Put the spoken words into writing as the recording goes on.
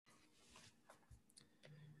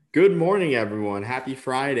Good morning, everyone. Happy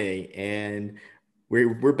Friday, and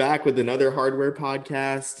we're back with another hardware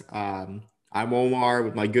podcast. I'm Omar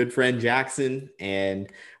with my good friend Jackson,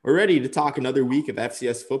 and we're ready to talk another week of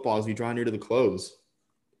FCS football as we draw near to the close.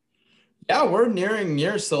 Yeah, we're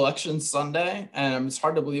near Selection Sunday, and it's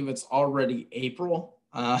hard to believe it's already April,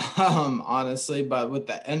 honestly. But with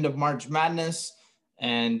the end of March Madness,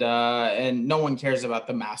 and no one cares about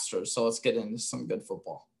the Masters, so let's get into some good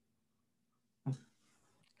football.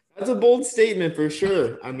 That's a bold statement for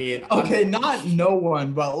sure. Okay, not no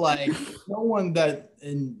one, but like no one that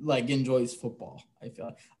enjoys football. I feel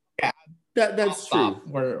like. Yeah, I'll that's true. stop.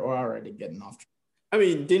 We're already getting off track.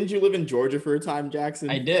 Didn't you live in Georgia for a time, I Jackson?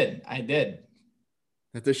 did, I did.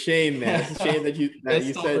 That's a shame, man. That's a shame that you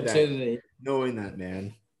Missed said that, opportunity. knowing that,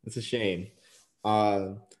 man. That's a shame. Uh,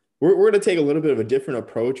 we're going to take a little bit of a different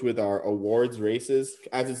approach with our awards races.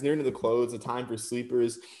 As it's near to the close, the time for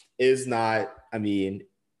sleepers is not,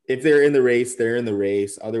 if they're in the race, they're in the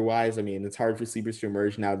race. Otherwise, it's hard for sleepers to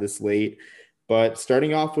emerge now this late. But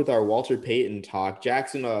starting off with our Walter Payton talk,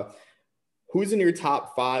 Jackson, who's in your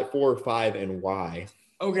top five, 4 or 5, and why?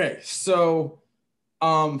 Okay, so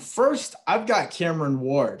first, I've got Cameron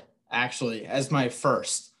Ward actually as my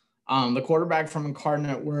first. The quarterback from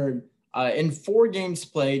Incarnate Word. In 4 games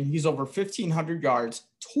played, he's over 1,500 yards,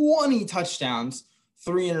 20 touchdowns,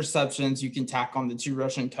 3 interceptions. You can tack on the 2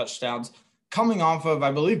 rushing touchdowns. Coming off of,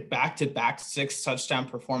 I believe, back-to-back 6 touchdown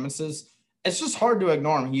performances. It's just hard to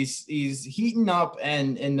ignore him. He's heating up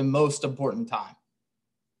and in the most important time.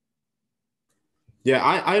 Yeah,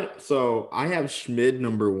 I have Schmid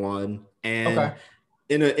number one, and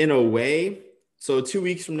Okay. in a way, so 2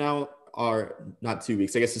 weeks from now, or not 2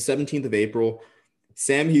 weeks, I guess the 17th of April,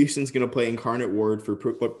 Sam Houston's going to play Incarnate Word for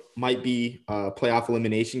what might be a playoff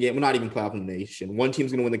elimination game. Well, not even playoff elimination. One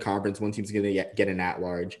team's going to win the conference. One team's going to get an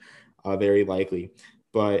at-large, very likely.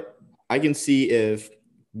 But I can see if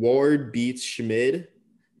Ward beats Schmid,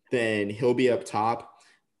 then he'll be up top.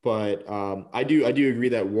 But I do agree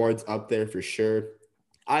that Ward's up there for sure.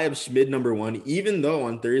 I have Schmid number one, even though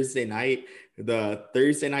on Thursday night, the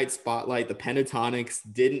Thursday night spotlight, the Pentatonics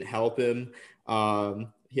didn't help him.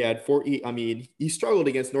 He had four. He struggled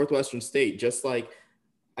against Northwestern State, just like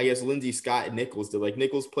I guess Lindsey Scott and Nichols did. Like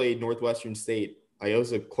Nichols played Northwestern State. It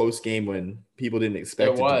was a close game when people didn't It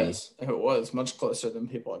expect it to be. was. It was much closer than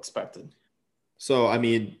people expected. So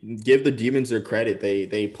give the Demons their credit.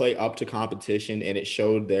 They play up to competition, and it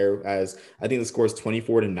showed there. As I think the score is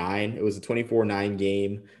 24-9. It was a 24-9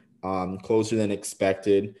 game, closer than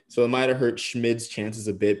expected. So it might have hurt Schmid's chances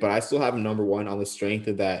a bit, but I still have him number one on the strength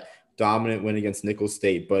of that dominant win against Nicholls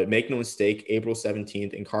State. But make no mistake, April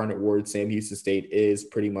 17th, Incarnate Word, Sam Houston State is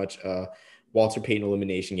pretty much a Walter Payton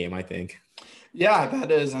elimination game, I think. Yeah,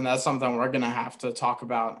 that is, and that's something we're gonna have to talk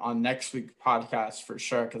about on next week's podcast for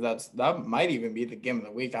sure. Because that might even be the game of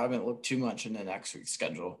the week. I haven't looked too much into next week's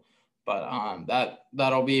schedule, but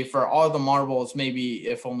that'll be for all the marbles. Maybe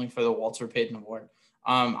if only for the Walter Payton Award.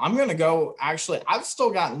 I'm gonna go. Actually, I've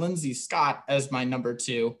still got Lindsey Scott as my number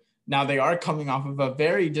two. Now they are coming off of a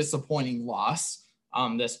very disappointing loss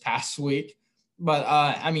this past week.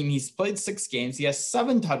 But he's played 6 games. He has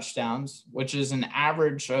 7 touchdowns, which is an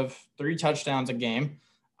average of 3 touchdowns a game,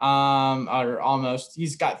 or almost.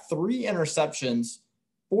 He's got 3 interceptions,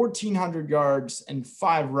 1,400 yards, and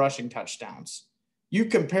 5 rushing touchdowns. You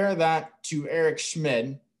compare that to Eric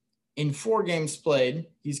Schmid. In 4 games played,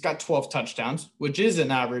 he's got 12 touchdowns, which is an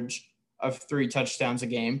average of 3 touchdowns a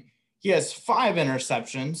game. He has 5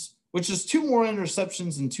 interceptions, which is 2 more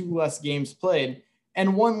interceptions in 2 less games played,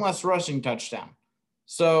 and 1 less rushing touchdown.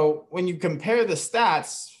 So when you compare the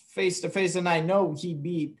stats face to face, and I know he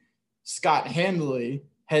beat Scott handily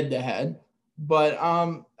head to head, but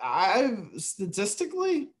I've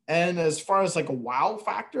statistically and as far as like a wow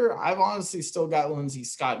factor, I've honestly still got Lindsey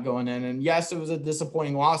Scott going in. And yes, it was a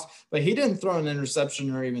disappointing loss, but he didn't throw an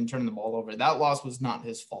interception or even turn the ball over. That loss was not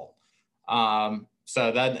his fault.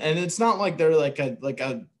 So that, and it's not like they're like a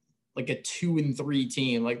 2-3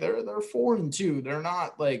 team. Like they're 4-2.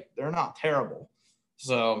 They're not terrible.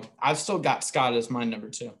 So I've still got Scott as my number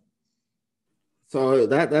two. So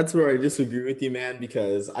that's where I disagree with you, man,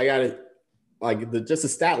 because I got it like just a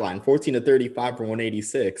stat line 14-35 for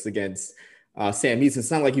 186 against Sam Houston.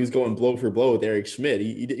 It's not like he was going blow for blow with Eric Schmidt.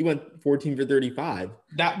 He went 14 for 35.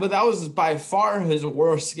 But that was by far his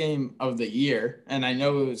worst game of the year. And I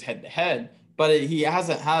know it was head to head, but he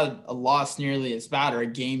hasn't had a loss nearly as bad or a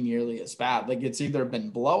game nearly as bad. Like it's either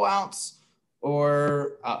been blowouts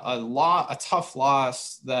or a tough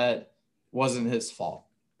loss that wasn't his fault.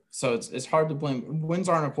 So it's hard to blame. Wins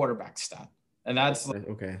aren't a quarterback stat, and that's like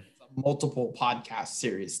Okay. multiple podcast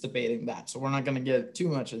series debating that, so we're not going to get too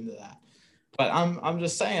much into that. But I'm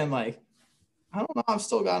just saying, like, I don't know. I've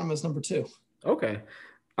still got him as number 2. Okay.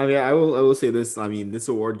 I mean, I will say this. I mean, this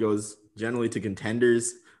award goes generally to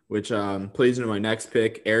contenders, which plays into my next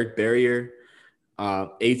pick, Eric Barrier.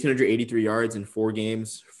 1,883 yards in 4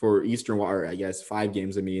 games for Eastern, or I guess 5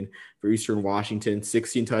 games, for Eastern Washington,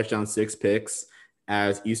 16 touchdowns, 6 picks,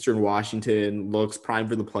 as Eastern Washington looks primed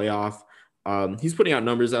for the playoff. He's putting out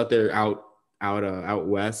numbers out there, out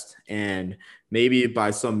west, and maybe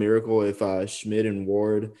by some miracle, if Schmidt and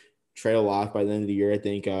Ward trail off by the end of the year, I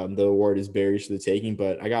think the award is Barrier to the taking.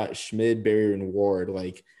 But I got Schmidt, Barrier, and Ward,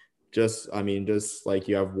 like, just like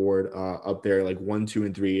you have Ward up there, like 1, 2,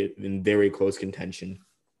 and 3 in very close contention.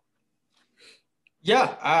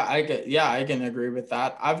 Yeah, I can agree with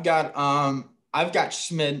that. I've got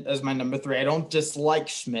Schmidt as my number 3. I don't dislike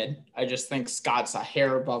Schmidt. I just think Scott's a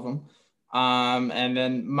hair above him. And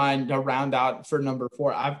then mine to round out for number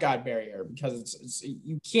 4, I've got Barrier, because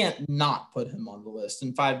you can't not put him on the list.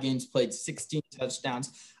 In 5 games played, 16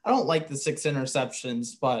 touchdowns. I don't like the 6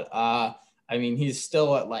 interceptions, but I mean, he's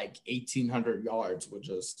still at like 1,800 yards, which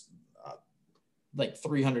is like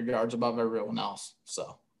 300 yards above everyone else.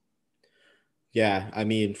 So. Yeah, I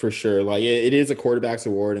mean, for sure. Like, it is a quarterback's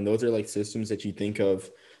award, and those are like systems that you think of,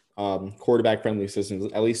 quarterback-friendly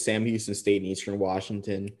systems. At least Sam Houston State and Eastern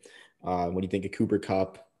Washington. When you think of Cooper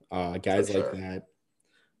Kupp, guys like that.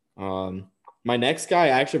 My next guy,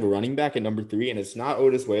 I actually have a running back at number 3, and it's not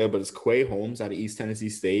Otis Weah, but it's Quay Holmes out of East Tennessee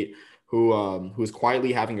State, who's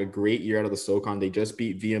quietly having a great year out of the SoCon. They just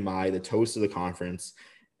beat VMI, the toast of the conference.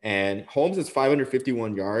 And Holmes has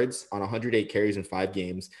 551 yards on 108 carries in 5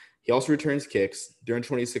 games. He also returns kicks,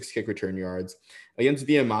 26 kick return yards. Against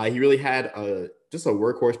VMI, he really had just a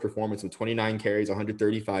workhorse performance with 29 carries,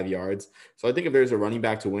 135 yards. So I think if there's a running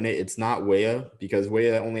back to win it, it's not Weah, because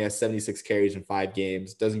Weah only has 76 carries in 5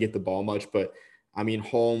 games, doesn't get the ball much. But, I mean,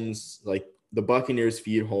 Holmes, like, the Buccaneers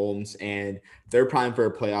feed Holmes, and they're primed for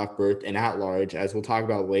a playoff berth. And at large, as we'll talk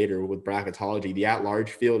about later with bracketology, the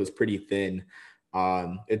at-large field is pretty thin.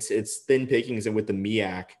 It's thin pickings, and with the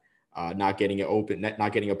MEAC, not getting it open,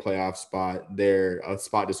 not getting a playoff spot there, a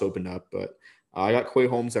spot just opened up. But I got Quay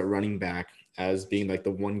Holmes at running back as being like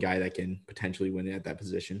the one guy that can potentially win it at that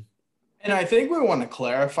position. And I think we want to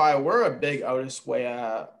clarify, we're big Otis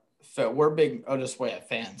Weah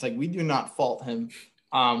fans. Like, we do not fault him.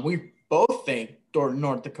 We both think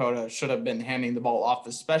North Dakota should have been handing the ball off,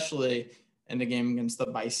 especially in the game against the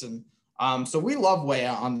Bison. So we love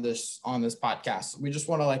Weah on this podcast. We just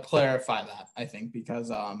want to clarify that, I think,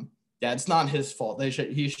 because it's not his fault.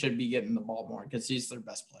 He should be getting the ball more, because he's their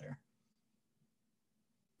best player.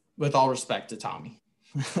 With all respect to Tommy.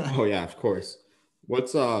 Oh yeah, of course.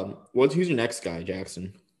 Who's your next guy,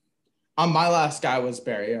 Jackson? My last guy was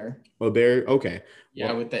Barrier. Oh, Barrier. Okay.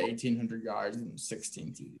 Yeah, with the 1,800 yards and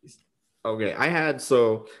 16 TDs. Okay,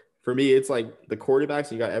 so for me, it's like the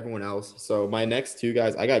quarterbacks, you got everyone else. So my next 2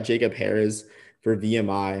 guys, I got Jacob Harris for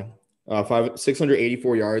VMI,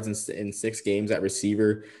 684 yards in 6 games at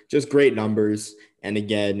receiver, just great numbers. And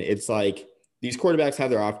again, it's like these quarterbacks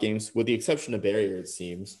have their off games, with the exception of Barrier, it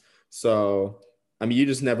seems. So, I mean, you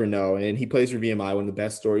just never know. And he plays for VMI, one of the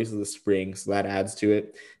best stories of the spring, so that adds to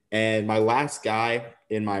it. And my last guy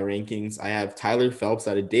in my rankings, I have Tyler Phelps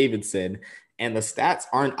out of Davidson. And the stats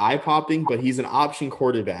aren't eye-popping, but he's an option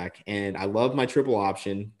quarterback. And I love my triple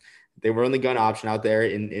option. They were on the gun option out there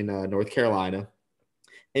in North Carolina.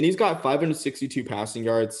 And he's got 562 passing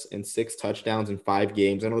yards and 6 touchdowns in 5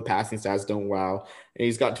 games. I know the passing stats don't wow. And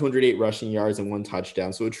he's got 208 rushing yards and 1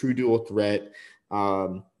 touchdown. So a true dual threat.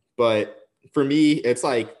 But for me, it's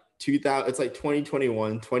like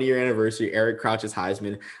 2021, 20-year anniversary, Eric Crouch's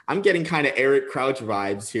Heisman. I'm getting kind of Eric Crouch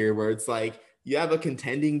vibes here, where it's like you have a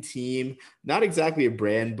contending team, not exactly a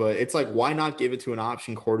brand, but it's like, why not give it to an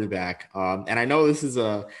option quarterback? And I know this is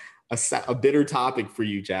a bitter topic for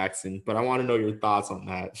you, Jackson, but I want to know your thoughts on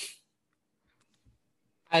that.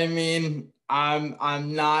 I mean,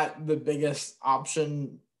 I'm not the biggest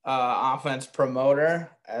option offense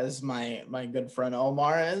promoter as my good friend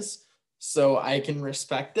Omar is, so I can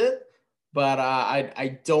respect it, but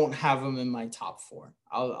I don't have him in my top 4.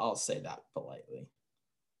 I'll say that politely.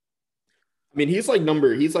 I mean, he's like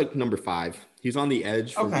number 5. He's on the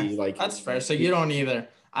edge for okay. me. That's fair. So you don't either.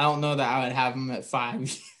 I don't know that I would have him at 5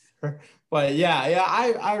 either. But yeah,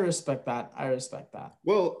 I respect that.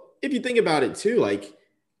 Well, if you think about it too, like,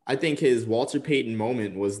 I think his Walter Payton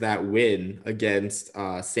moment was that win against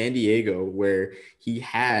San Diego, where he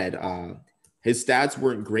had his stats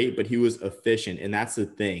weren't great, but he was efficient, and that's the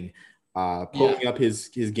thing. Pulling up his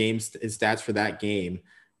stats for that game.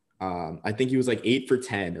 I think he was like 8 for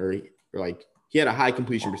 10 or like he had a high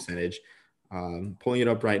completion percentage. Pulling it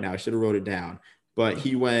up right now. I should have wrote it down. But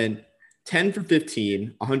he went 10 for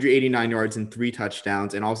 15, 189 yards and 3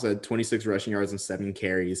 touchdowns, and also had 26 rushing yards and 7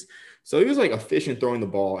 carries. So he was like efficient throwing the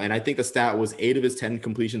ball. And I think the stat was 8 of his 10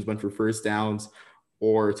 completions went for first downs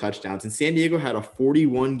or touchdowns. And San Diego had a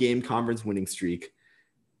 41 game conference winning streak.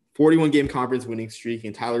 41 game conference winning streak,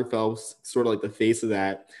 and Tyler Phelps sort of like the face of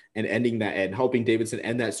that and ending that and helping Davidson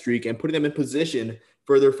end that streak and putting them in position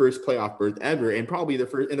for their first playoff berth ever, and probably the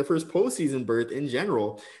first postseason berth in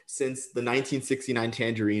general since the 1969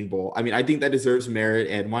 Tangerine Bowl. I mean, I think that deserves merit,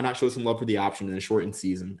 and why not show some love for the option in a shortened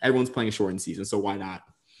season? Everyone's playing a shortened season, so why not?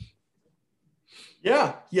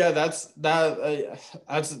 Yeah, that's about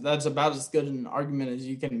as good an argument as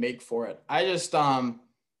you can make for it. I just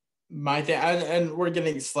my thing, and we're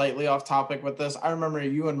getting slightly off topic with this. I remember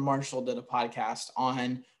you and Marshall did a podcast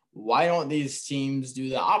on why don't these teams do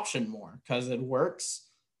the option more? Because it works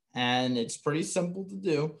and it's pretty simple to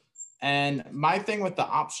do. And my thing with the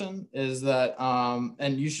option is that,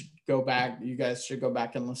 and you guys should go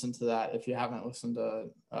back and listen to that if you haven't listened to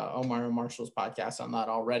Omar and Marshall's podcast on that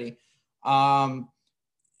already.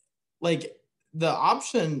 Like the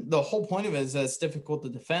option, the whole point of it is that it's difficult to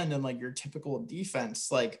defend, and like your typical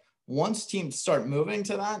defense, like once teams start moving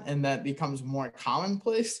to that and that becomes more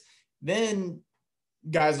commonplace, then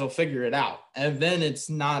guys will figure it out. And then it's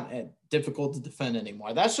not difficult to defend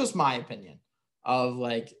anymore. That's just my opinion of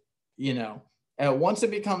like, once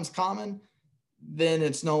it becomes common, then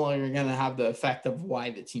it's no longer going to have the effect of why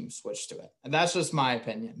the team switched to it. And that's just my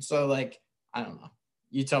opinion. So like, I don't know.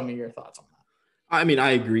 You tell me your thoughts on that. I mean,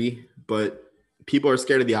 I agree, but people are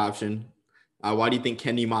scared of the option. Why do you think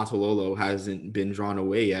Kenny Matololo hasn't been drawn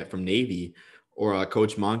away yet from Navy, or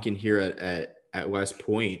Coach Monken here at West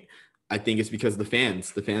Point? I think it's because the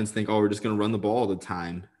fans. The fans think, oh, we're just going to run the ball all the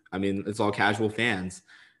time. I mean, it's all casual fans.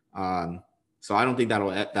 So I don't think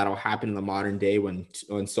that'll happen in the modern day when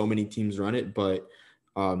so many teams run it. But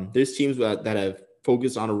there's teams that have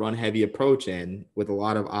focused on a run heavy approach and with a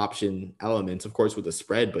lot of option elements, of course, with the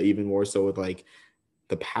spread, but even more so with like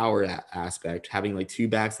the power aspect, having like 2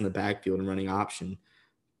 backs in the backfield and running option.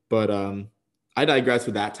 But I digress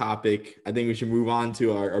with that topic. I think we should move on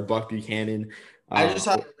to our Buck Buchanan. I just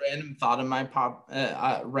had a random thought in my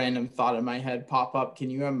head pop up. Can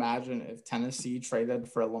you imagine if Tennessee traded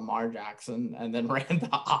for Lamar Jackson and then ran the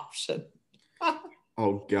option?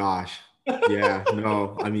 Oh gosh, yeah,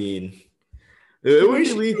 no, I mean, it would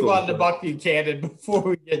be lethal. Move on to Buck Buchanan before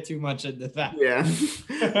we get too much into that. Yeah,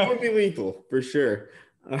 it would be lethal for sure.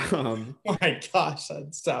 Oh my gosh,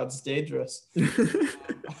 that sounds dangerous.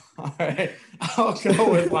 All right, I'll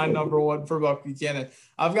go with my number one for Buck Buchanan.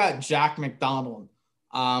 I've got Jack McDonald,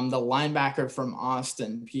 the linebacker from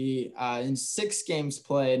Austin. He in 6 games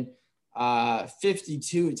played,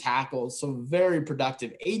 52 tackles, so very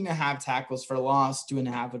productive. 8.5 tackles for loss,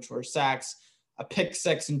 2.5 which were sacks, a pick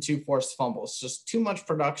 6 and 2 forced fumbles. Just too much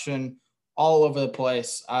production all over the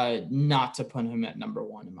place. Not to put him at number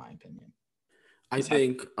one, in my opinion. I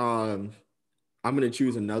think I'm going to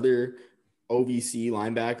choose another OVC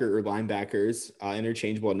linebacker or linebackers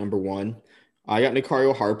interchangeable at number one. I got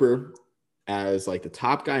Nicario Harper as like the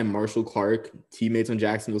top guy, and Marshall Clark, teammates on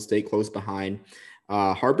Jacksonville State, close behind.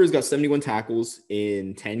 Harper's got 71 tackles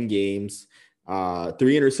in 10 games, 3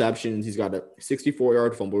 interceptions. He's got a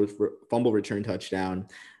 64-yard fumble return touchdown,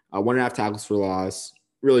 1.5 tackles for loss.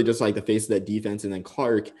 Really just like the face of that defense. And then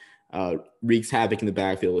Clark wreaks havoc in the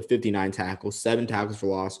backfield with 59 tackles, 7 tackles for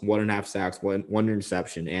loss, 1.5 sacks, one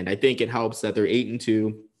interception. And I think it helps that they're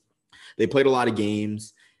 8-2. They played a lot of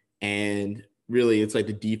games, and really it's like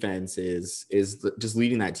the defense is just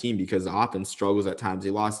leading that team because the offense struggles at times. They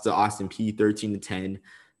lost to Austin Peay 13-10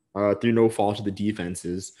 through no fault of the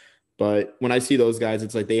defenses. But when I see those guys,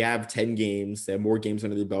 it's like they have 10 games, they have more games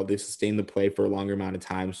under their belt, they've sustained the play for a longer amount of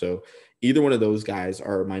time. So either one of those guys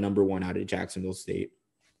are my number one out of Jacksonville State.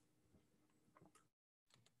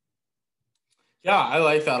 Yeah, I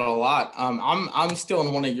like that a lot. I'm still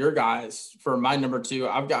in one of your guys for my number two.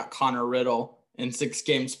 I've got Connor Riddle in 6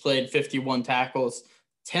 games played, 51 tackles,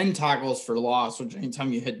 10 tackles for loss, which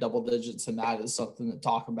anytime you hit double digits and that is something to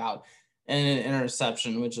talk about, and an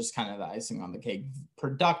interception, which is kind of the icing on the cake.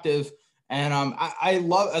 Productive. And I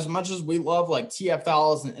love, as much as we love like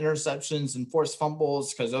TFLs and interceptions and forced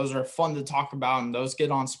fumbles, because those are fun to talk about and those get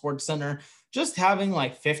on Sports Center, just having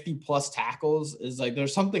like 50 plus tackles is like,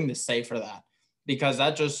 there's something to say for that, because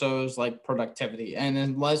that just shows like productivity. And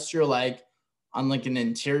unless you're like on like an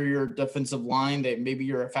interior defensive line that maybe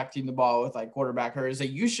you're affecting the ball with like quarterback hurries,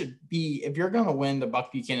 that you should be, if you're going to win the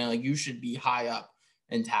Buck Buchanan, like you should be high up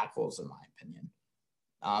in tackles, in my opinion.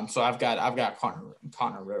 So I've got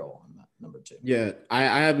Connor Riddle on that number 2. Yeah, I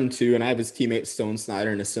have him too, and I have his teammate Stone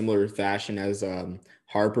Snyder in a similar fashion as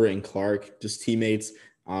Harper and Clark, just teammates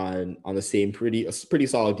on the same pretty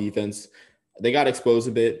solid defense. They got exposed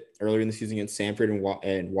a bit earlier in the season against Sanford and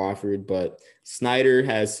Wofford, but Snyder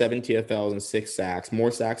has 7 TFLs and 6 sacks,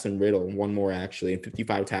 more sacks than Riddle, one more actually, and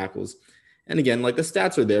 55 tackles. And again, like the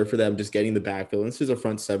stats are there for them, just getting the backfield. This is a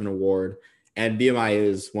front 7 award. And BMI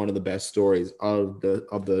is one of the best stories of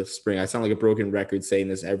the spring. I sound like a broken record saying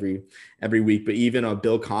this every week, but even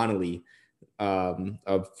Bill Connolly of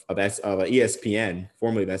ESPN,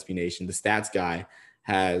 formerly of SB Nation, the stats guy,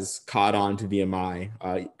 has caught on to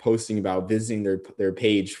BMI, posting about visiting their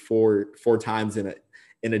page four times in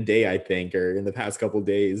a day, I think, or in the past couple of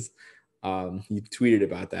days. He tweeted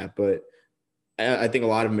about that, but I think a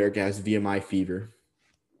lot of America has VMI fever.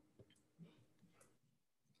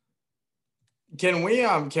 Can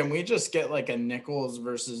we just get like a Nichols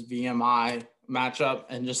versus VMI matchup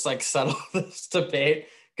and just like settle this debate?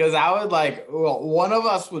 Because I would one of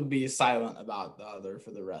us would be silent about the other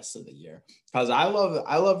for the rest of the year. Because I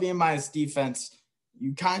love VMI's defense.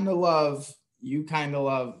 You kind of love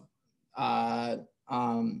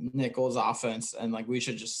Nichols' offense, and like we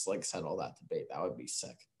should just like settle that debate. That would be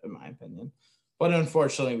sick, in my opinion. But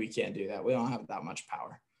unfortunately, we can't do that. We don't have that much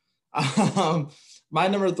power. My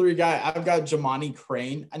number 3 guy, I've got Jamani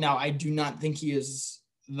Crane. Now, I do not think he is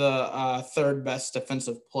the third best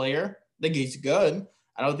defensive player. I think he's good.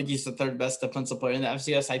 I don't think he's the third best defensive player in the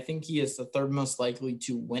FCS. I think he is the third most likely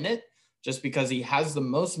to win it just because he has the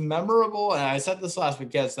most memorable, and I said this last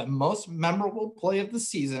week, he has the most memorable play of the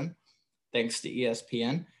season, thanks to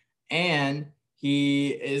ESPN. And he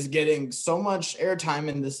is getting so much airtime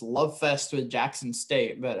in this love fest with Jackson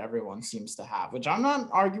State that everyone seems to have, which I'm not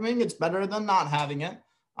arguing. It's better than not having it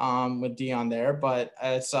with Dion there, but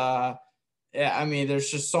it's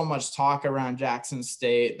there's just so much talk around Jackson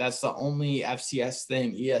State. That's the only FCS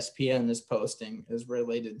thing ESPN is posting is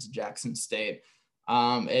related to Jackson State.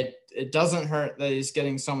 It doesn't hurt that he's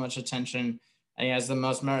getting so much attention. And he has the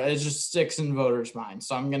most merit. It just sticks in voters' minds.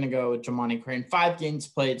 So I'm going to go with Jamani Crane. 5 games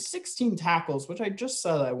played, 16 tackles, which I just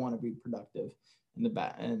said I want to be productive in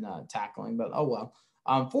tackling, but oh well.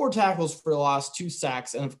 4 tackles for loss, 2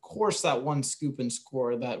 sacks, and of course that one scoop and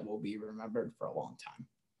score that will be remembered for a long time.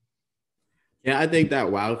 Yeah, I think that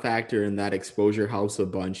wow factor and that exposure helps a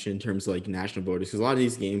bunch in terms of like national voters, because a lot of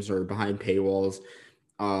these games are behind paywalls,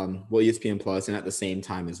 ESPN Plus, and at the same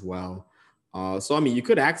time as well. So, I mean, you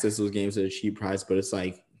could access those games at a cheap price, but it's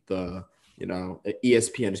like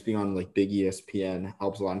ESPN, just being on like big ESPN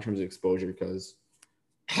helps a lot in terms of exposure because.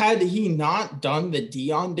 Had he not done the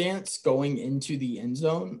Dion dance going into the end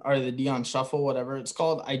zone or the Dion shuffle, whatever it's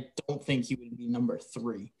called, I don't think he would be number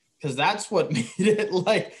 3 because that's what made it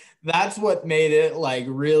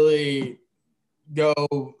really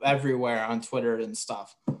go everywhere on Twitter and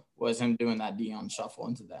stuff was him doing that Dion shuffle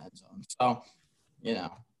into the end zone. So,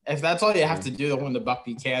 if that's all you have to do to win the Buck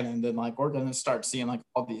Buchanan, then like we're gonna start seeing like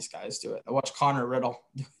all these guys do it. I watch Connor Riddle.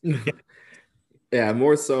 Yeah,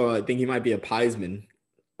 more so. I think he might be a Heisman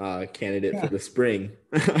candidate for the spring.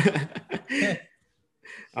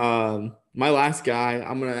 My last guy,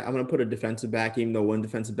 I'm gonna put a defensive back, even though one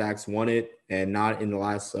defensive back's won it and not in the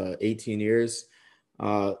last 18 years.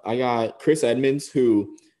 I got Chris Edmonds,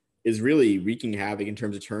 who is really wreaking havoc in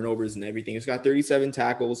terms of turnovers and everything. He's got 37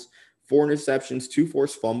 tackles. 4 interceptions, 2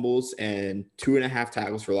 forced fumbles, and 2.5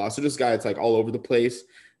 tackles for loss. So this guy, it's like all over the place.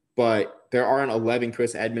 But there aren't 11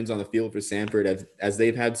 Chris Edmonds on the field for Sanford as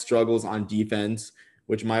they've had struggles on defense,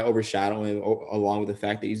 which might overshadow him along with the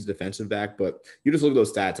fact that he's a defensive back. But you just look at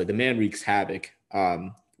those stats. Like the man wreaks havoc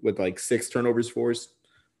with like 6 turnovers forced.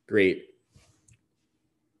 Great.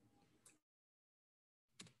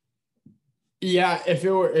 Yeah, if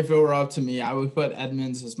it were up to me, I would put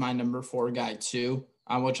Edmonds as my number 4 guy too.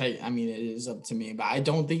 Which I mean, it is up to me, but I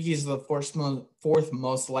don't think he's the fourth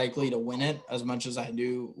most likely to win it as much as I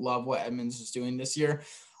do love what Edmonds is doing this year.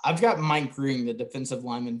 I've got Mike Green, the defensive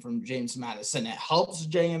lineman from James Madison. It helps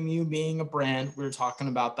JMU being a brand. We were talking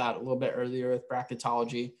about that a little bit earlier with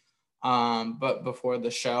bracketology, but before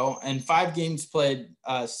the show. And 5 games played,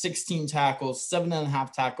 16 tackles,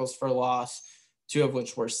 7.5 tackles for loss, 2 of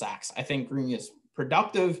which were sacks. I think Green is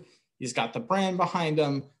productive. He's got the brand behind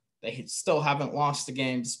him. They still haven't lost the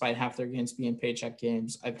game despite half their games being paycheck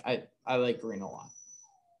games. I like Green a lot.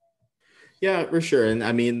 Yeah, for sure. And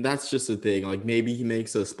I mean, that's just the thing. Like maybe he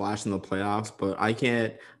makes a splash in the playoffs, but I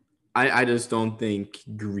just don't think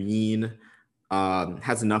Green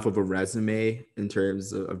has enough of a resume in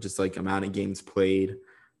terms of just like amount of games played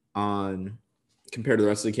compared to the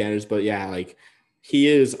rest of the candidates. But yeah, like he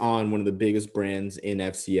is on one of the biggest brands in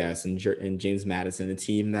FCS and James Madison, a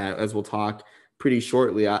team that, as we'll talk pretty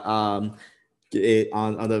shortly, on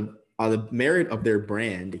the merit of their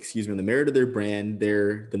brand, on the merit of their brand,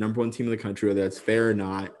 they're the number one team in the country, whether that's fair or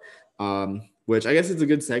not. Which I guess is a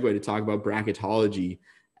good segue to talk about bracketology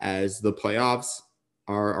as the playoffs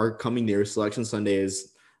are coming near. Selection Sunday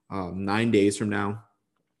is 9 days from now,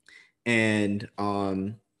 and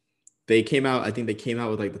they came out. I think they came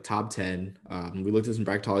out with like the top 10. We looked at some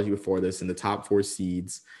bracketology before this, and the top 4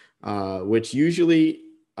 seeds, which usually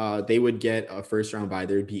they would get a first round bye.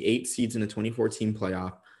 There would be 8 seeds in a 2014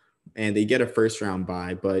 playoff, and they get a first round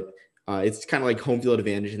bye. But it's kind of like home field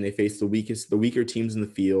advantage, and they face the weaker teams in the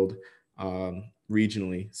field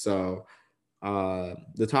regionally. So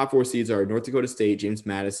the top 4 seeds are North Dakota State, James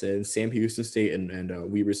Madison, Sam Houston State,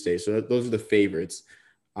 and Weber State. So those are the favorites.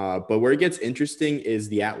 But where it gets interesting is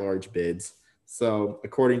the at-large bids. So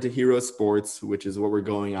according to Hero Sports, which is what we're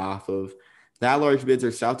going off of, the at-large bids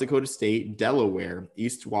are South Dakota State, Delaware,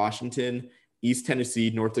 East Washington, East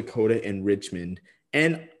Tennessee, North Dakota, and Richmond.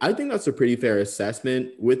 And I think that's a pretty fair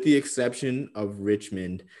assessment, with the exception of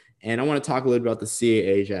Richmond. And I want to talk a little about the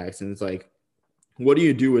CAA, Jackson. It's like, what do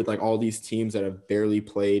you do with like all these teams that have barely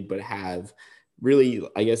played but have really,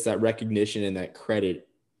 I guess, that recognition and that credit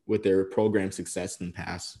with their program success in the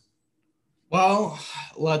past? Well,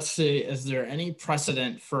 let's see. Is there any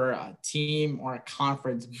precedent for a team or a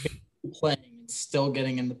conference playing and still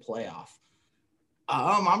getting in the playoff?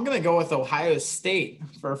 I'm gonna go with Ohio State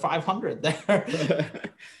for 500 there.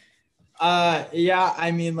 Yeah,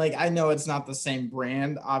 I mean, like, I know it's not the same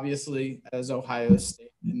brand, obviously, as Ohio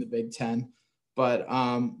State in the Big Ten, but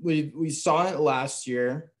we saw it last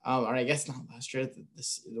year, or I guess not last year,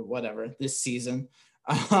 this season.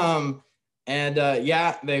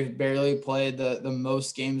 Yeah, they've barely played. The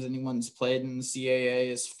most games anyone's played in the CAA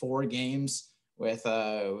is 4 games with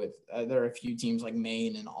there are a few teams like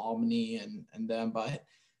Maine and Albany and them, but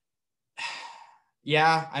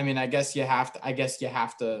yeah, I mean, I guess you have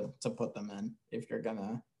to put them in if you're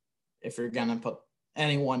gonna put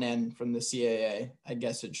anyone in from the CAA. I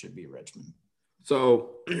guess it should be Richmond.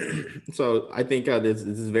 So I think this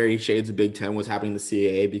is very shades of Big Ten what's happening in the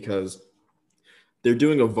CAA, because they're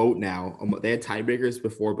doing a vote now. They had tiebreakers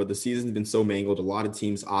before, but the season's been so mangled. A lot of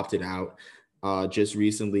teams opted out just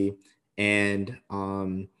recently, and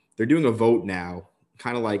they're doing a vote now,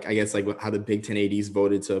 kind of like, I guess, like how the Big Ten ADs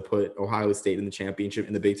voted to put Ohio State in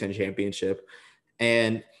the Big Ten championship.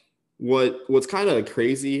 And what's kind of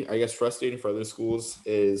crazy, I guess, frustrating for other schools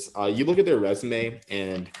is you look at their resume,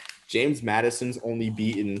 and James Madison's only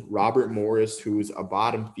beaten Robert Morris, who's a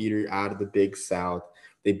bottom feeder out of the Big South.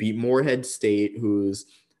 They beat Morehead State, who's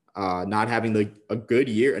not having a good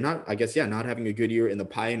year, not having a good year in the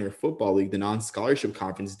Pioneer Football League, the non-scholarship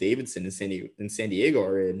conference Davidson and San Diego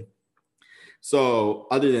are in. So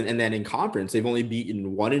and then in conference, they've only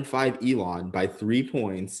beaten 1-5 Elon by 3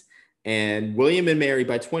 points, and William and Mary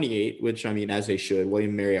by 28, which, I mean, as they should.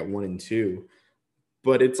 William and Mary at 1-2.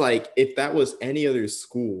 But it's like, if that was any other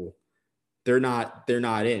school, they're not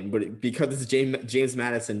in. But because it's James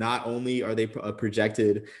Madison, not only are they a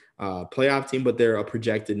projected playoff team, but they're a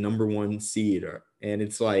projected number 1 seed. And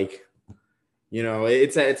it's like, and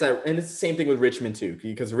it's the same thing with Richmond too,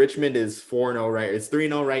 because Richmond is 4-0, right? It's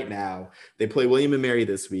 3-0 right now. They play William and Mary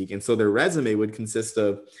this week, and so their resume would consist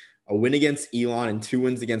of a win against Elon and 2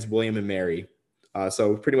 wins against William and Mary.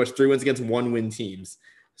 So pretty much 3 wins against 1-win teams.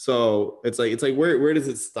 So it's like where does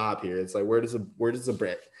it stop here? It's like where does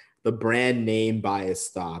the brand name bias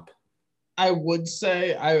stop? I would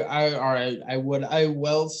say I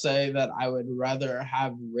will say that I would rather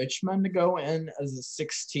have Richmond go in as a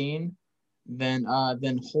 16 than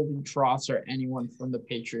Holy Cross or anyone from the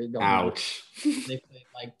Patriot. Ouch. They played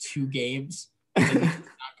like 2 games and not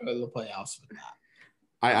go to the playoffs with that.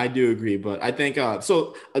 I do agree, but I think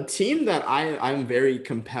so. A team that I'm very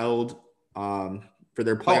compelled for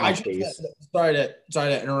their playoff case. Sorry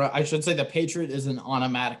to interrupt. I should say the Patriot is an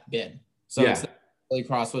automatic bid. So yeah. Holy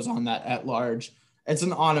Cross was on that at large. It's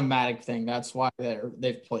an automatic thing. That's why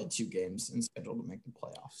they've played 2 games and scheduled to make the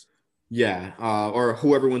playoffs. Yeah, or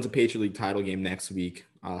whoever wins a Patriot League title game next week.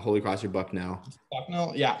 Holy Cross or Bucknell.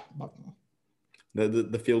 Bucknell, yeah, Bucknell.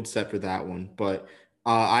 The field's set for that one, but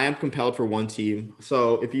I am compelled for one team.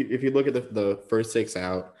 So if you look at the first 6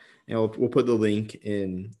 out, and we'll put the link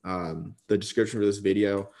in the description for this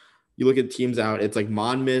video. You look at teams out, it's like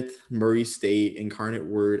Monmouth, Murray State, Incarnate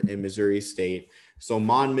Word, and Missouri State. So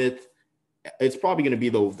Monmouth, it's probably going to be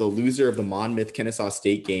the loser of the Monmouth-Kennesaw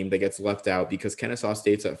State game that gets left out, because Kennesaw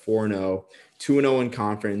State's at 4-0, 2-0 in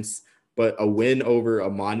conference. but a win over a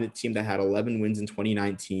Monmouth team that had 11 wins in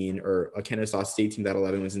 2019, or a Kennesaw State team that had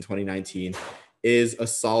 11 wins in 2019, is a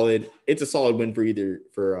solid. It's a solid win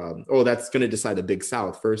for that's going to decide the Big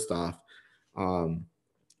South first off.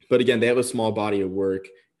 But again, they have a small body of work.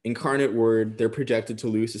 Incarnate Word, they're projected to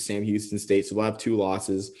lose to Sam Houston State, so they'll have 2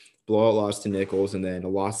 losses: blowout loss to Nichols, and then a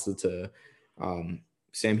loss to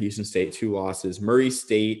Sam Houston State, 2 losses. Murray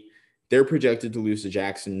State, they're projected to lose to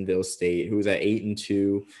Jacksonville State, who is at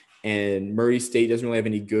 8-2, and Murray State doesn't really have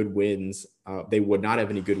any good wins. They would not have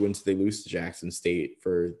any good wins if they lose to Jackson State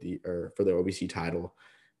for the OVC title.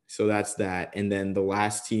 So that's that. And then the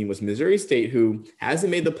last team was Missouri State, who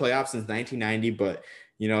hasn't made the playoffs since 1990, but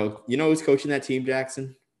you know who's coaching that team,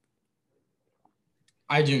 Jackson?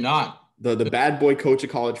 I do not. The bad boy coach of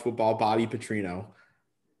college football, Bobby Petrino.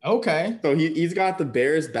 Okay. So he's got the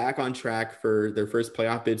Bears back on track for their first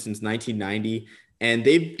playoff bid since 1990. And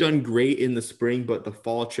they've done great in the spring, but the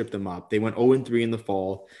fall tripped them up. They went 0-3 in the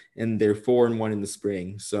fall, and they're 4-1 in the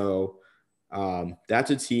spring. So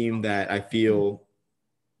that's a team that I feel,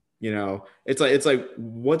 it's like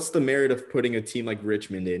what's the merit of putting a team like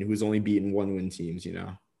Richmond in, who's only beaten 1-win teams,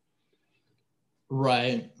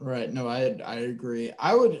 Right. No, I agree.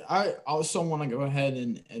 I also want to go ahead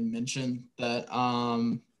and mention that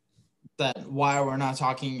that why we're not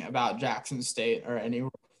talking about Jackson State or any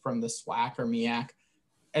from the SWAC or MEAC.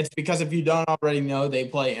 It's because if you don't already know, they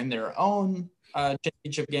play in their own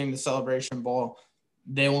championship game, the Celebration Bowl.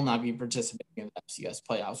 They will not be participating in the FCS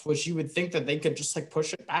playoffs, which you would think that they could just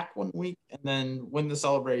push it back 1 week and then win the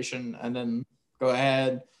celebration and then go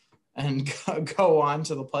ahead and go on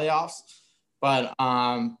to the playoffs. But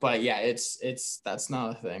yeah, it's that's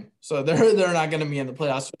not a thing. So they're not going to be in the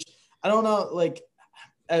playoffs. Which I don't know,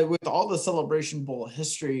 with all the Celebration Bowl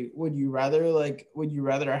history, would you rather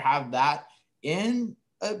have that in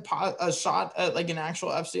a shot at an actual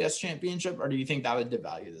FCS championship, or do you think that would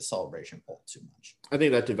devalue the Celebration Bowl too much? I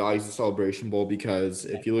think that devalues the Celebration Bowl because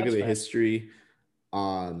if you look at the history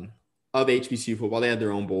of HBCU football, they had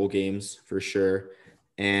their own bowl games for sure,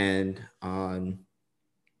 and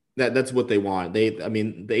that's what they want. The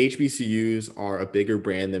HBCUs are a bigger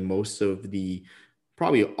brand than most of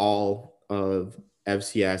probably all of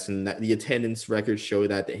FCS, and that the attendance records show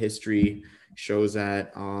that, the history shows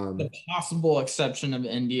that. The possible exception of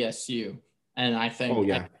NDSU, and I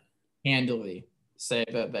think I handily say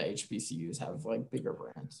that the HBCUs have bigger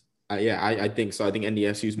brands. I think so. I think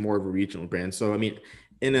NDSU is more of a regional brand. So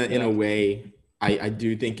in a way, I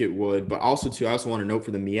do think it would. But also too, I also want to note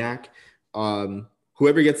for the MEAC,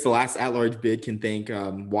 whoever gets the last at-large bid can thank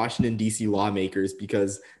Washington, D.C. lawmakers,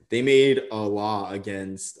 because they made a law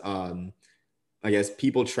against,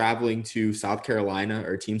 people traveling to South Carolina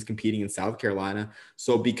or teams competing in South Carolina.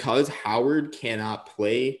 So because Howard cannot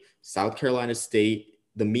play South Carolina State,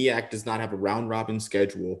 the MEAC does not have a round-robin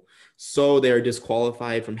schedule. So they are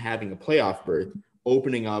disqualified from having a playoff berth,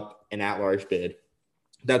 opening up an at-large bid.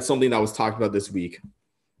 That's something that was talked about this week.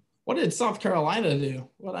 What did South Carolina do?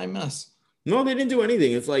 What did I miss? No, they didn't do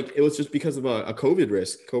anything. It's it was just because of a COVID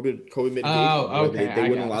risk, COVID mitigation. Oh, okay. They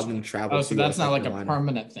wouldn't allow them to travel. Oh, so that's not a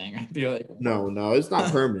permanent thing. I feel like no, it's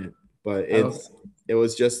not permanent, but it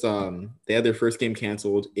was just they had their first game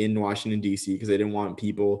canceled in Washington D.C. because they didn't want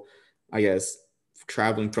people,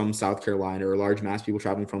 traveling from South Carolina, or large mass people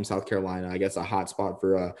traveling from South Carolina. I guess a hot spot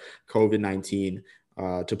for COVID-19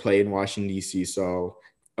 to play in Washington D.C. So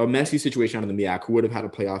a messy situation out of the MEAC, who would have had a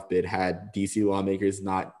playoff bid had D.C. lawmakers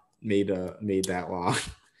not made that law.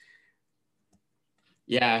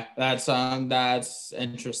 Yeah, that's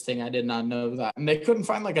interesting. I did not know that. And they couldn't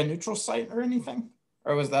find a neutral site or anything,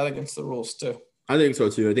 or was that against the rules too? I think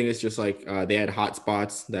so too. I think it's just they had hot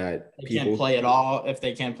spots that they can't play at all. If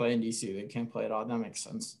they can't play in DC, they can't play at all. That makes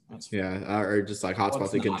sense. Or just hot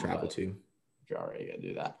spots they couldn't travel to. If you're already gonna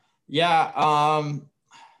do that, yeah.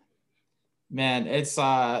 Man, it's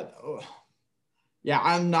yeah,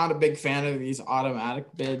 I'm not a big fan of these automatic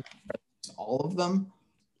bids, all of them.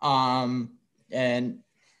 And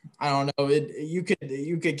I don't know, you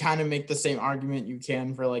could kind of make the same argument you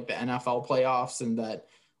can for the NFL playoffs, and that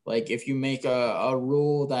if you make a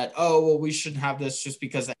rule that, we shouldn't have this just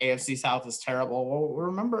because the AFC South is terrible. Well,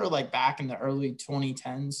 remember back in the early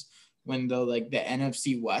 2010s when the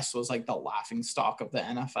NFC West was the laughing stock of the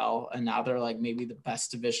NFL, and now they're maybe the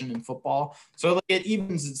best division in football. So it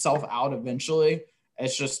evens itself out eventually.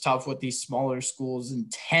 It's just tough with these smaller schools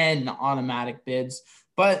and 10 automatic bids.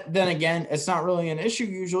 But then again, it's not really an issue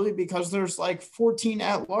usually because there's 14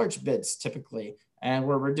 at-large bids typically, and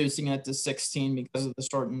we're reducing it to 16 because of the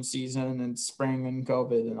shortened season and spring and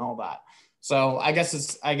COVID and all that. So I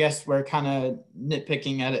guess we're kind of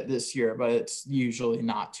nitpicking at it this year, but it's usually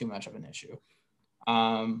not too much of an issue.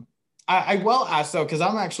 I will ask though, because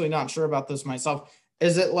I'm actually not sure about this myself.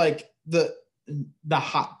 Is it like the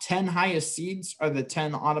hot 10 highest seeds are the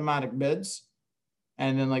 10 automatic bids,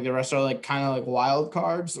 and then like the rest are like kind of like wild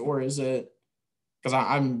cards, or is it? Because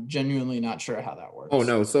I'm genuinely not sure how that Oh works.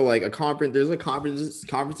 no, so like a conference, there's like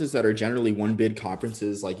conferences that are generally one bid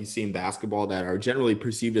conferences, like you see in basketball, that are generally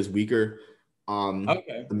perceived as weaker.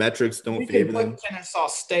 Okay. The metrics don't We could favor put them. Kennesaw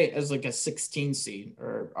State as like a 16 seed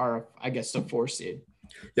or I guess a 4 seed.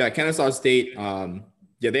 Yeah, Kennesaw State.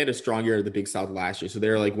 Yeah, they had a strong year at the Big South last year, so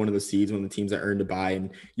they're like one of the seeds, one of the teams that earned a bye,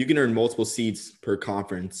 and you can earn multiple seeds per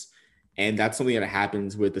conference, and that's something that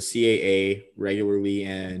happens with the CAA regularly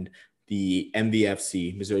and the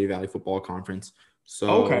MVFC, Missouri Valley Football Conference.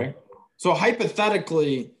 So Okay. So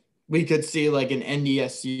hypothetically, we could see like an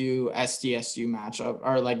NDSU SDSU matchup,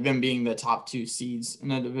 or like them being the top 2 seeds in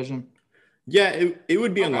the division. yeah, it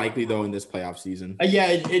would be Okay. unlikely though in this playoff season. Yeah,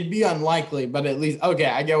 it'd be unlikely, but at least okay,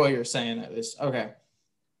 I get what you're saying at least. Okay.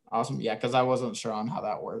 Awesome. Yeah, because I wasn't sure on how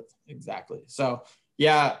that worked exactly. So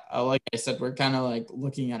yeah, like I said, we're kind of like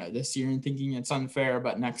looking at it this year and thinking it's unfair,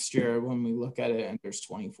 but next year when we look at it and there's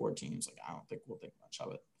 24 teams, like I don't think we'll think much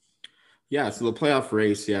of it. Yeah, so the playoff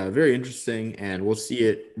race, yeah, very interesting, and we'll see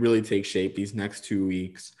it really take shape these next 2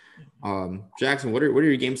 weeks. Jackson, what are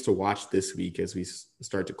your games to watch this week as we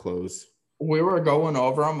start to close? We were going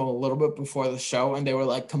over them a little bit before the show, and they were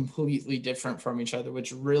like completely different from each other,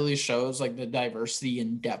 which really shows like the diversity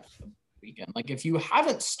and depth of the weekend. Like if you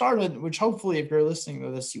haven't started, which hopefully if you're listening to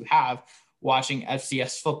this, you have, watching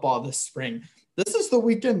FCS football this spring, this is the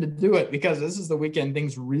weekend to do it, because this is the weekend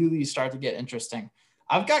things really start to get interesting.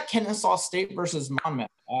 I've got Kennesaw State versus Monmouth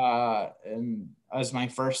and as my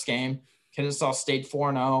first game. Kennesaw State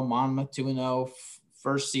 4-0, Monmouth 2-0,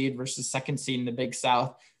 first seed versus second seed in the Big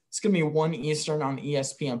South. It's going to be 1 Eastern on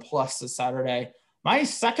ESPN Plus this Saturday. My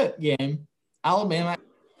second game, Alabama,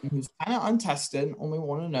 who's kind of untested, only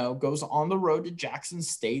 1-0, goes on the road to Jackson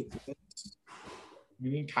State. I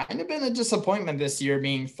mean, kind of been a disappointment this year,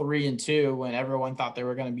 being 3-2 when everyone thought they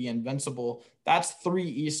were going to be invincible. That's 3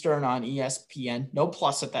 Eastern on ESPN. No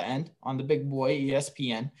plus at the end on the big boy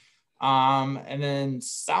ESPN. And then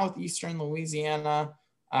Southeastern Louisiana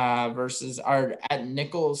versus our at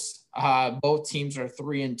Nichols. Both teams are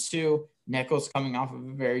 3-2. Nichols coming off of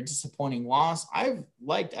a very disappointing loss. I've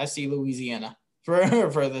liked SC Louisiana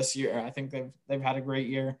for this year. I think they've had a great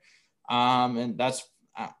year. And that's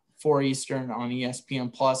 4 Eastern on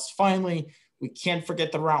ESPN Plus. Finally, we can't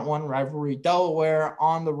forget the Route 1 rivalry. Delaware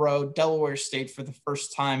on the road. Delaware State for the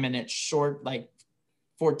first time in its short, like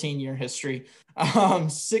 14-year history.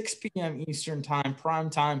 6 p.m. Eastern time,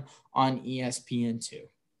 prime time on ESPN2.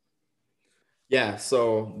 Yeah,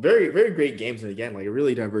 so very, very great games. And again, like a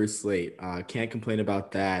really diverse slate. Can't complain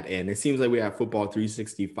about that. And it seems like we have Football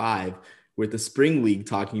 365 with the Spring League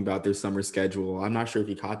talking about their summer schedule. I'm not sure if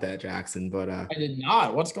you caught that, Jackson, but I did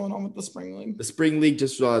not. What's going on with the Spring League? the Spring League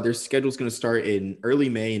just their schedule is going to start in early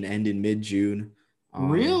May and end in mid-June.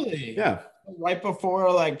 Really? Yeah. Right before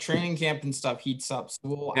like training camp and stuff heats up. So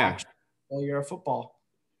we'll Yeah. actually full year of football.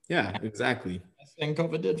 Yeah, exactly. That's the thing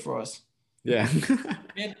COVID did for us. Yeah.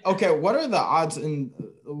 And, okay, what are the odds? And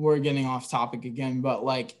we're getting off topic again, but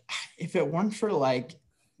like, if it weren't for like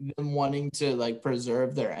them wanting to like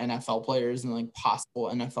preserve their NFL players and like possible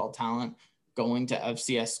NFL talent going to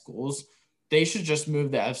FCS schools, they should just move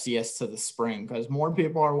the FCS to the spring, because more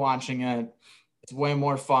people are watching it. It's way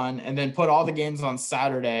more fun. And then put all the games on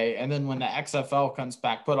Saturday. And then when the XFL comes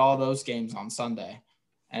back, put all those games on Sunday.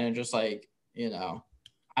 And just like, I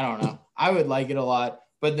don't know. I would like it a lot.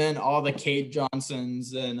 But then all the Cade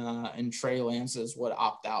Johnsons and Trey Lances would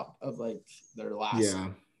opt out of like their last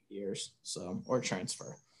years, so, or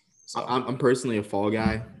transfer. So I'm personally a fall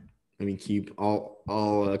guy. I mean, keep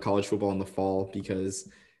all college football in the fall because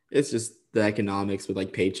it's just the economics with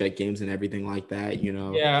like paycheck games and everything like that.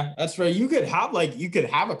 Yeah, that's right. You could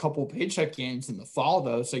have a couple paycheck games in the fall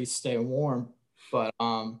though, so you stay warm. But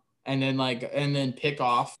and then pick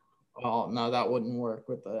off. Well, no, that wouldn't work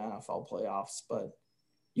with the NFL playoffs, but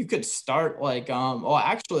you could start like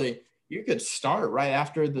actually you could start right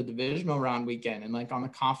after the divisional round weekend and like on the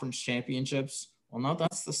conference championships. Well, no,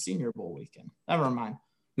 that's the Senior Bowl weekend. Never mind.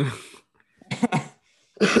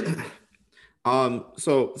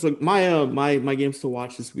 So my games to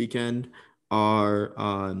watch this weekend are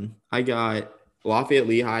I got Lafayette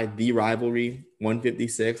Lehigh, the rivalry,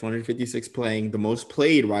 156 playing the most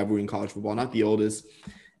played rivalry in college football, not the oldest,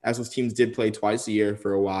 as those teams did play twice a year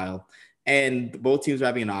for a while. And both teams are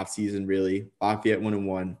having an off season, really. Lafayette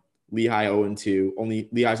 1-1, Lehigh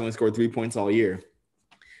 0-2. Lehigh's only scored 3 points all year.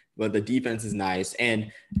 But the defense is nice.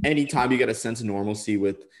 And anytime you get a sense of normalcy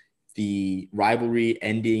with the rivalry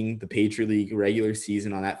ending the Patriot League regular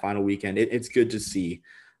season on that final weekend, it's good to see.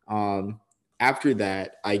 After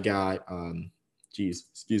that, I got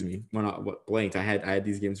excuse me, blanked. I had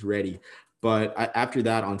these games ready. But after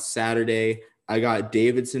that, on Saturday, I got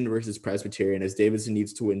Davidson versus Presbyterian, as Davidson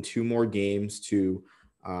needs to win 2 more games to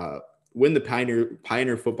win the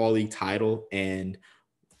Pioneer Football League title and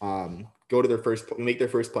make their first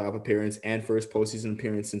playoff appearance and first postseason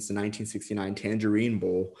appearance since the 1969 Tangerine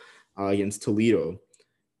Bowl against Toledo.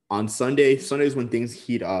 On Sundays when things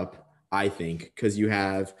heat up, I think, because you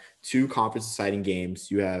have 2 conference deciding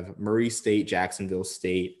games. You have Murray State, Jacksonville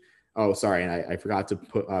State. Oh, sorry, and I forgot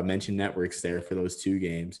to mention networks there for those 2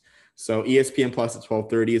 games. So ESPN Plus at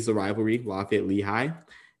 12:30 is the rivalry, Lafayette Lehigh,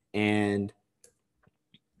 and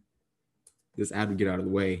this ad would get out of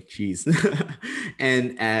the way. Jeez.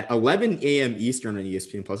 And at 11 a.m. Eastern on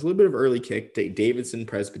ESPN Plus, a little bit of early kick, Davidson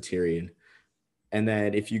Presbyterian. And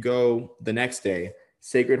then if you go the next day,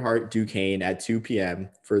 Sacred Heart Duquesne at 2 p.m.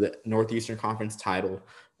 for the Northeastern Conference title.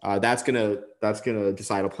 That's gonna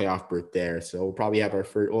decide a playoff berth there. So we'll probably have our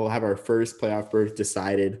first playoff berth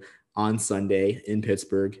decided on Sunday in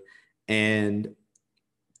Pittsburgh. And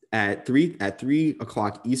at 3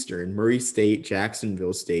 o'clock Eastern, Murray State,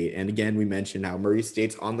 Jacksonville State. And again, we mentioned how Murray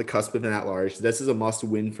State's on the cusp of an at-large. This is a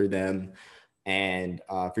must-win for them. And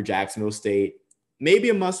for Jacksonville State, maybe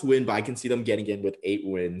a must-win, but I can see them getting in with 8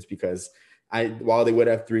 wins because while they would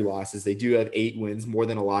have 3 losses, they do have 8 wins, more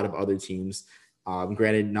than a lot of other teams.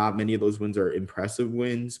 Granted, not many of those wins are impressive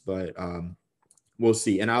wins, but we'll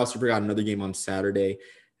see. And I also forgot another game on Saturday,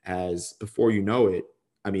 as before you know it,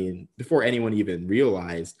 before anyone even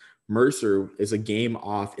realized, Mercer is a game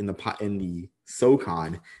off in the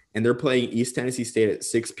SoCon, and they're playing East Tennessee State at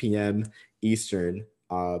 6 p.m. Eastern.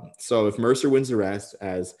 So if Mercer wins the rest,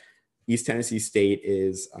 as East Tennessee State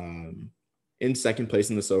is in second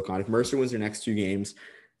place in the SoCon, if Mercer wins their next 2 games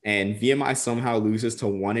and VMI somehow loses to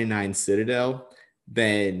 1-9 Citadel,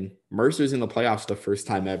 then Mercer's in the playoffs the first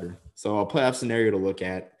time ever. So a playoff scenario to look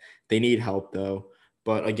at. They need help though.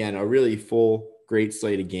 But again, a really great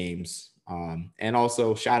slate of games. And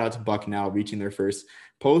also shout out to Bucknell reaching their first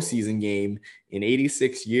postseason game in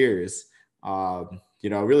 86 years.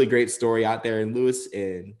 Really great story out there in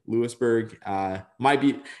Lewisburg.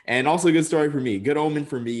 And also a good story for me. Good omen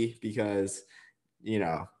for me because,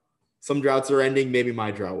 some droughts are ending. Maybe my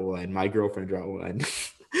drought will end. My girlfriend drought will end.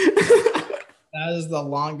 That is the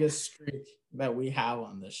longest streak that we have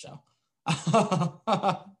on this show.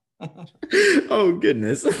 Oh,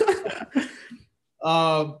 goodness.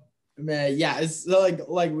 Man, yeah, it's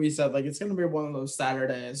like we said, it's gonna be one of those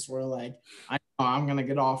Saturdays where I know I'm gonna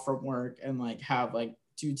get off from work and have 2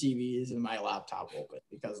 TVs and my laptop open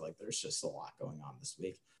because there's just a lot going on this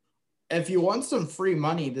week. If you want some free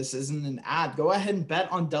money, this isn't an ad. Go ahead and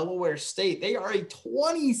bet on Delaware State. They are a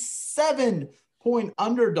 27-point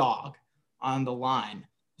underdog on the line.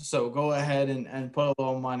 So go ahead and put a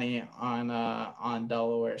little money on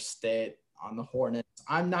Delaware State, on the Hornets.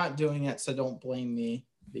 I'm not doing it, so don't blame me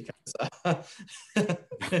because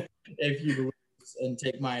if you lose and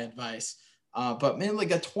take my advice. But man, a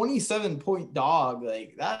 27-point dog,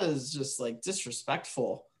 that is just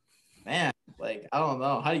disrespectful. Man, I don't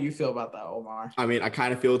know. How do you feel about that, Omar? I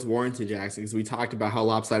kind of feel it's warranted, Jackson, because we talked about how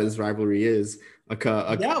lopsided this rivalry is.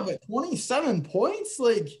 Yeah, but 27 points,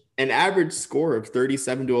 an average score of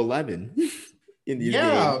 37-11 in these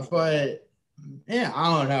games. But yeah,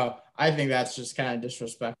 I don't know. I think that's just kind of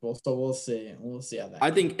disrespectful. So we'll see. We'll see how that. I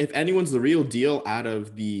think if anyone's the real deal out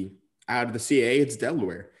of the CAA, it's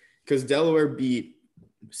Delaware, because Delaware beat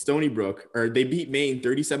Stony Brook, or they beat Maine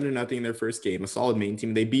 37-0 in their first game, a solid Maine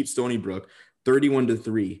team. They beat Stony Brook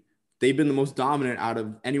 31-3. They've been the most dominant out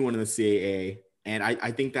of anyone in the CAA, and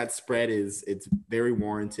I think that spread it's very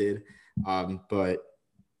warranted. But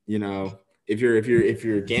if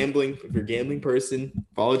you're a gambling person,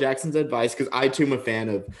 follow Jackson's advice, because I too am a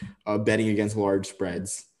fan of betting against large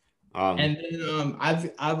spreads. And then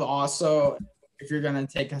I've also, if you're going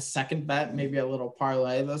to take a second bet, maybe a little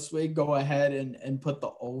parlay this week, go ahead and put the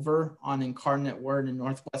over on Incarnate Word in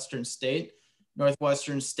Northwestern State.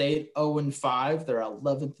 Northwestern State 0-5. They're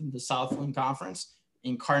 11th in the Southland Conference.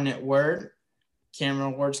 Incarnate Word,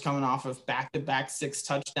 Cameron Ward's coming off of back-to-back 6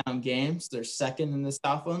 touchdown games. They're second in the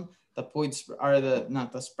Southland. The points are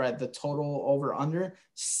the total over under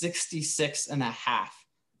 66.5.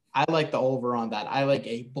 I like the over on that. I like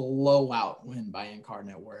a blowout win by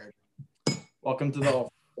Incarnate Word. Welcome to the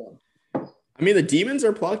over. I mean, the Demons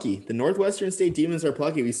are plucky. The Northwestern State Demons are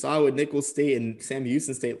plucky. We saw it with Nicholls State and Sam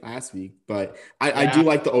Houston State last week, but I Yeah, do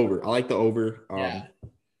like the over. I like the over yeah.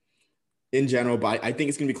 in general, but I think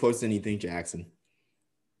it's going to be closer than you think, Jackson.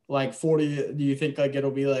 Like 40, do you think like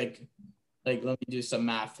it'll be like let me do some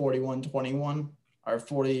math, 41-21 or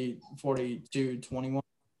 42-21?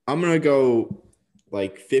 I'm going to go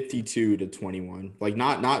like 52-21. Like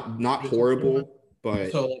not horrible,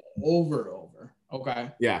 but So like over.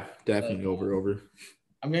 Okay. yeah, Like, definitely over.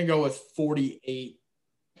 I'm going to go with 48-17.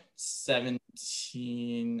 It's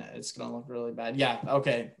going to look really bad. Yeah.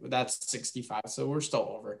 Okay. That's 65. So we're still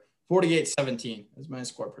over. 48-17 is my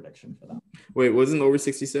score prediction for that. Wait, wasn't it over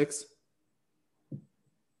 66? I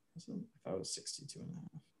thought it was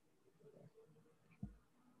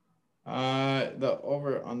 62.5. The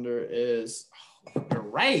over under is, you're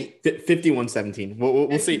right. 51-17.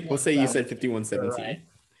 We'll say you said 51-17. Right.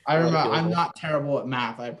 I remember I'm not terrible at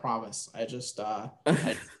math, I promise. I just what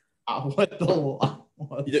the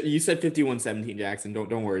You said 51-17, Jackson.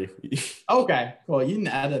 Don't worry. Okay, cool. You can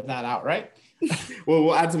edit that out, right? Well,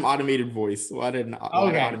 we'll add some automated voice. We'll add an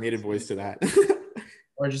automated voice to that.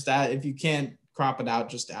 Or just add, if you can't crop it out,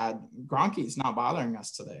 just add Gronky's not bothering us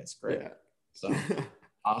today. It's great. Yeah. So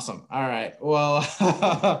awesome. All right. Well,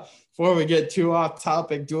 before we get too off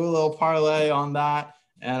topic, do a little parlay on that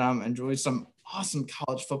and enjoy some awesome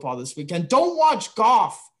college football this weekend. Don't watch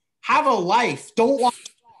golf. Have a life. Don't watch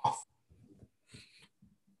golf.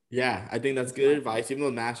 Yeah, I think that's good advice. Even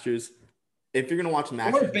though Masters, if you're gonna watch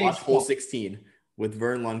Masters, watch hole 16 with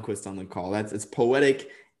Vern Lundquist on the call. It's poetic,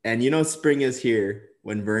 and spring is here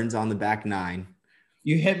when Vern's on the back nine.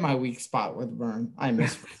 You hit my weak spot with Vern. I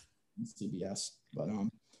miss CBS, but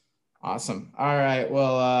awesome. All right.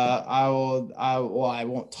 Well, I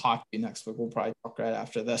won't talk to you next week. We'll probably talk right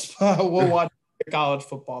after this. We'll watch college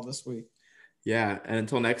football this week. Yeah, and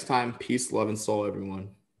until next time, peace, love, and soul, everyone.